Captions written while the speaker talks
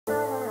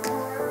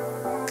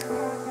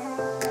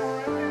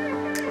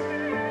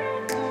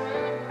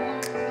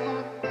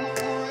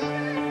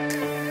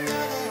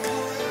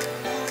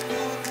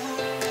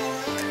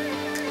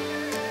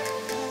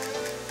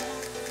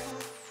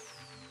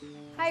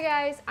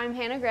I'm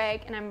Hannah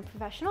Gregg and I'm a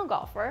professional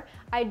golfer.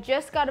 I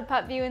just got a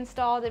PuttView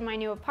installed in my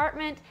new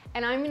apartment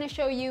and I'm going to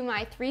show you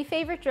my 3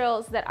 favorite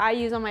drills that I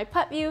use on my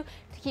PuttView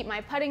to keep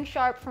my putting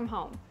sharp from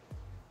home.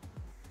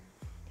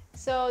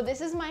 So this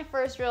is my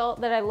first drill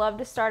that I love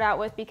to start out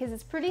with because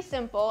it's pretty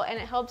simple and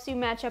it helps you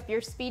match up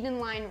your speed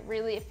and line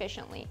really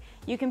efficiently.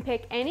 You can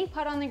pick any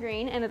putt on the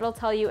green and it'll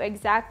tell you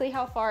exactly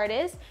how far it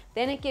is.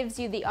 Then it gives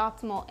you the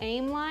optimal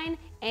aim line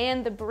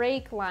and the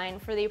break line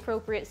for the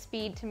appropriate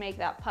speed to make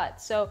that putt.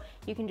 So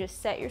you can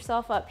just set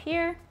yourself up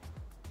here,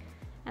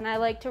 and I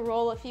like to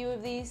roll a few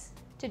of these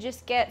to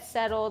just get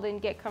settled and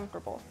get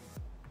comfortable.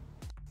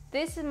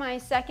 This is my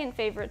second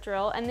favorite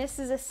drill, and this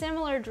is a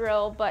similar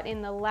drill but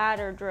in the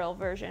ladder drill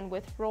version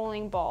with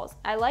rolling balls.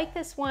 I like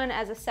this one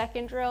as a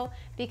second drill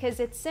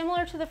because it's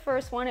similar to the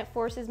first one. It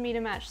forces me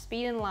to match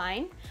speed and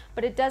line,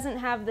 but it doesn't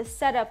have the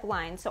setup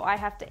line, so I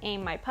have to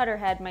aim my putter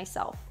head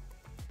myself.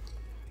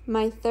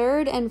 My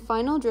third and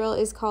final drill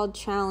is called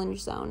Challenge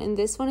Zone, and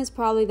this one is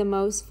probably the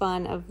most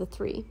fun of the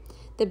 3.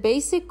 The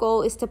basic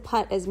goal is to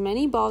putt as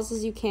many balls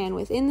as you can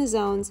within the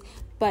zones,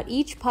 but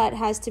each putt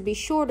has to be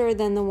shorter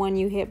than the one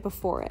you hit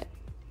before it.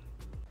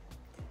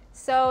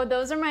 So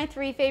those are my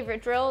 3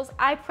 favorite drills.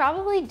 I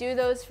probably do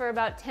those for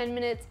about 10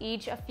 minutes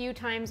each a few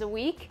times a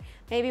week.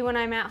 Maybe when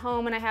I'm at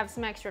home and I have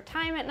some extra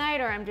time at night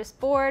or I'm just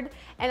bored,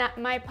 and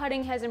my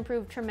putting has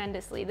improved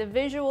tremendously. The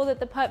visual that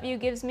the PuttView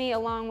gives me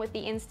along with the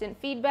instant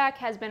feedback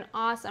has been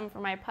awesome for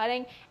my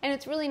putting, and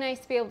it's really nice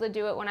to be able to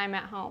do it when I'm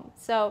at home.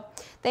 So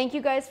thank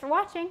you guys for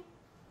watching.